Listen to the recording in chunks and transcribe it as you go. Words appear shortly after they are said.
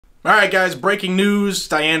Alright guys, breaking news.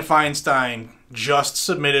 Dianne Feinstein just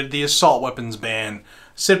submitted the assault weapons ban.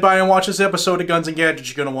 Sit by and watch this episode of Guns and Gadgets,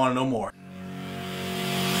 you're going to want to know more.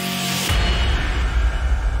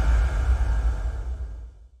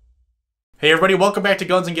 Hey everybody, welcome back to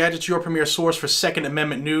Guns and Gadgets, your premier source for Second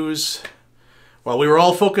Amendment news. Well, we were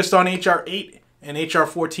all focused on H.R. 8 and H.R.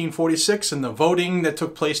 1446 and the voting that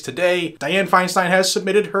took place today. Dianne Feinstein has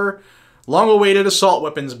submitted her long-awaited assault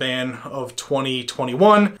weapons ban of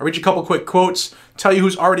 2021. I'll read you a couple quick quotes, tell you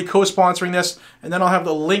who's already co-sponsoring this, and then I'll have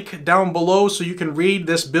the link down below so you can read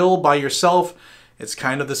this bill by yourself. It's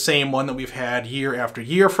kind of the same one that we've had year after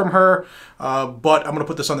year from her, but I'm going to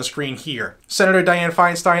put this on the screen here. Senator Dianne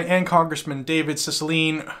Feinstein and Congressman David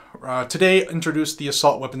Cicilline today introduced the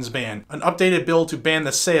assault weapons ban, an updated bill to ban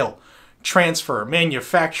the sale, transfer,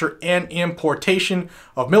 manufacture, and importation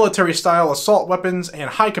of military-style assault weapons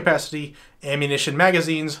and high-capacity ammunition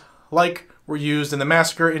magazines like were used in the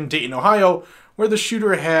massacre in Dayton, Ohio, where the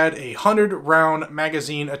shooter had a 100-round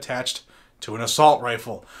magazine attached to an assault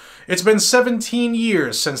rifle. It's been 17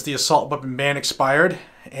 years since the assault weapon ban expired,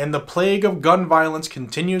 and the plague of gun violence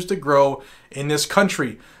continues to grow in this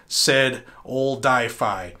country, said Old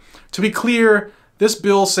Di-Fi. To be clear, this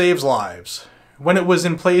bill saves lives. When it was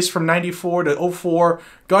in place from 94 to 04,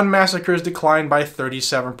 gun massacres declined by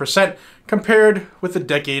 37% compared with the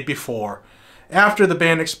decade before. After the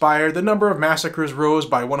ban expired, the number of massacres rose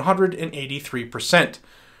by 183%.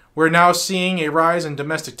 We're now seeing a rise in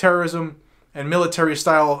domestic terrorism, and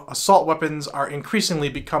military-style assault weapons are increasingly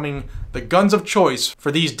becoming the guns of choice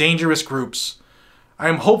for these dangerous groups. I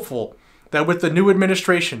am hopeful that with the new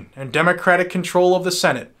administration and Democratic control of the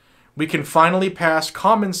Senate, we can finally pass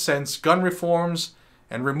common-sense gun reforms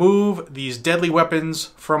and remove these deadly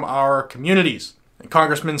weapons from our communities. And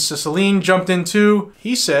Congressman Cicilline jumped in too.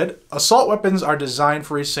 He said, assault weapons are designed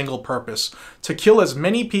for a single purpose, to kill as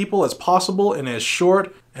many people as possible in as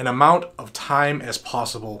short an amount of time as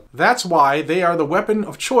possible. That's why they are the weapon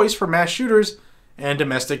of choice for mass shooters and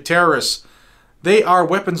domestic terrorists. They are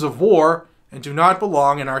weapons of war and do not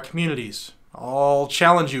belong in our communities. I'll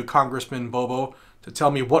challenge you, Congressman Bobo, to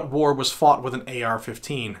tell me what war was fought with an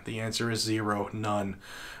AR-15. The answer is zero, none.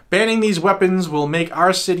 Banning these weapons will make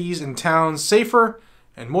our cities and towns safer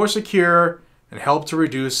and more secure and help to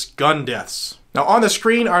reduce gun deaths. Now on the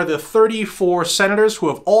screen are the 34 senators who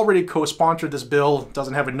have already co-sponsored this bill. It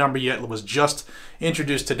doesn't have a number yet, it was just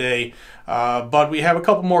introduced today. But we have a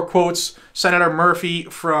couple more quotes. Senator Murphy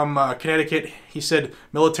from Connecticut, he said,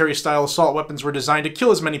 military-style assault weapons were designed to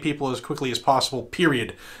kill as many people as quickly as possible,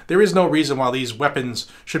 period. There is no reason why these weapons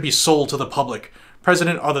should be sold to the public.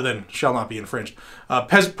 President, other than shall not be infringed.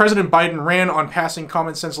 President Biden ran on passing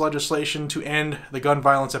common sense legislation to end the gun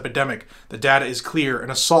violence epidemic. The data is clear.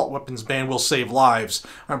 An assault weapons ban will save lives.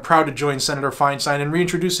 I'm proud to join Senator Feinstein in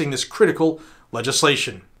reintroducing this critical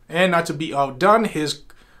legislation. And not to be outdone, his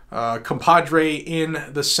compadre in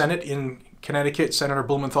the Senate in Connecticut, Senator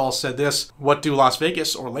Blumenthal, said this: what do Las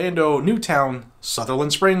Vegas, Orlando, Newtown,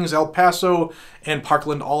 Sutherland Springs, El Paso, and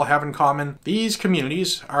Parkland all have in common? These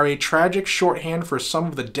communities are a tragic shorthand for some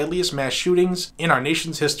of the deadliest mass shootings in our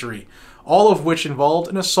nation's history, all of which involved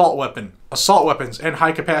an assault weapon. Assault weapons and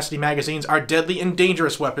high-capacity magazines are deadly and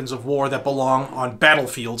dangerous weapons of war that belong on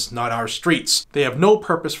battlefields, not our streets. They have no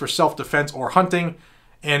purpose for self-defense or hunting,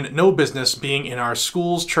 and no business being in our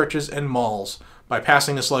schools, churches, and malls. By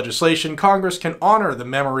passing this legislation, Congress can honor the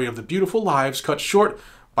memory of the beautiful lives cut short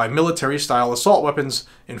by military-style assault weapons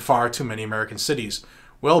in far too many American cities.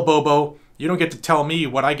 Well, Bobo, you don't get to tell me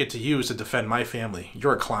what I get to use to defend my family.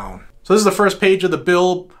 You're a clown. So this is the first page of the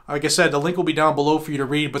bill. Like I said, the link will be down below for you to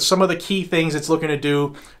read, but some of the key things it's looking to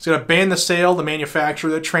do, it's going to ban the sale, the manufacture,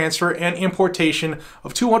 the transfer, and importation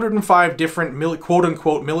of 205 different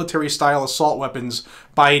quote-unquote military-style assault weapons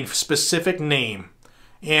by specific name.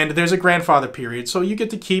 And there's a grandfather period, so you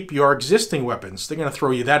get to keep your existing weapons. They're going to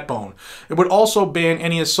throw you that bone. It would also ban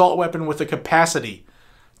any assault weapon with the capacity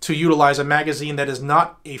to utilize a magazine that is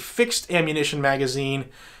not a fixed ammunition magazine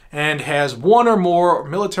and has one or more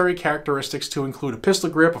military characteristics to include a pistol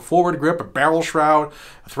grip, a forward grip, a barrel shroud,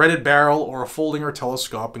 a threaded barrel, or a folding or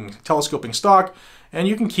telescoping stock. And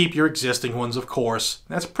you can keep your existing ones, of course.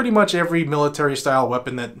 That's pretty much every military-style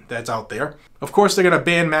weapon that's out there. Of course, they're going to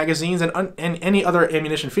ban magazines and any other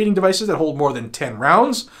ammunition feeding devices that hold more than 10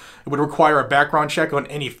 rounds. It would require a background check on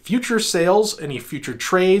any future sales, any future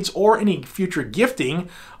trades, or any future gifting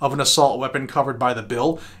of an assault weapon covered by the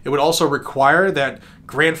bill. It would also require that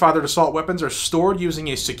grandfathered assault weapons are stored using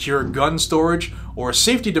a secure gun storage or a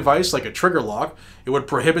safety device like a trigger lock. It would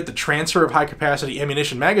prohibit the transfer of high-capacity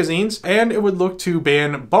ammunition magazines, and it would look to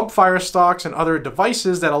ban bump fire stocks and other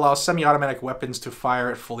devices that allow semi-automatic weapons to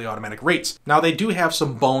fire at fully automatic rates. Now, they do have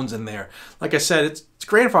some bones in there. Like I said, it's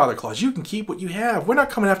grandfather clause. You can keep what you have. We're not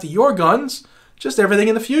coming after your guns. Just everything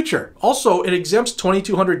in the future. Also, it exempts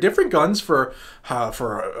 2,200 different guns for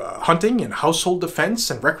hunting and household defense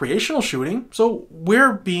and recreational shooting. So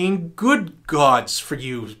we're being good gods for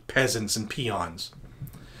you peasants and peons.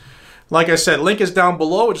 Like I said, link is down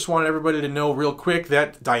below. I just wanted everybody to know real quick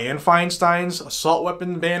that Dianne Feinstein's assault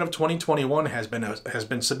weapon ban of 2021 has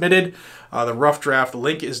been submitted. The rough draft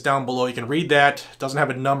link is down below. You can read that. It doesn't have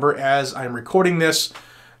a number as I'm recording this.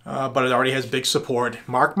 But it already has big support.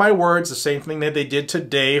 Mark my words, the same thing that they did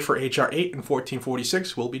today for H.R. 8 and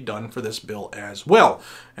 1446 will be done for this bill as well.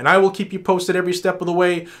 And I will keep you posted every step of the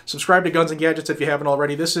way. Subscribe to Guns and Gadgets if you haven't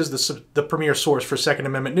already. This is the premier source for Second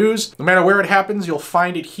Amendment news. No matter where it happens, you'll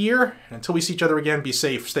find it here. And until we see each other again, be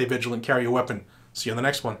safe, stay vigilant, carry a weapon. See you on the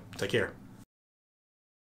next one. Take care.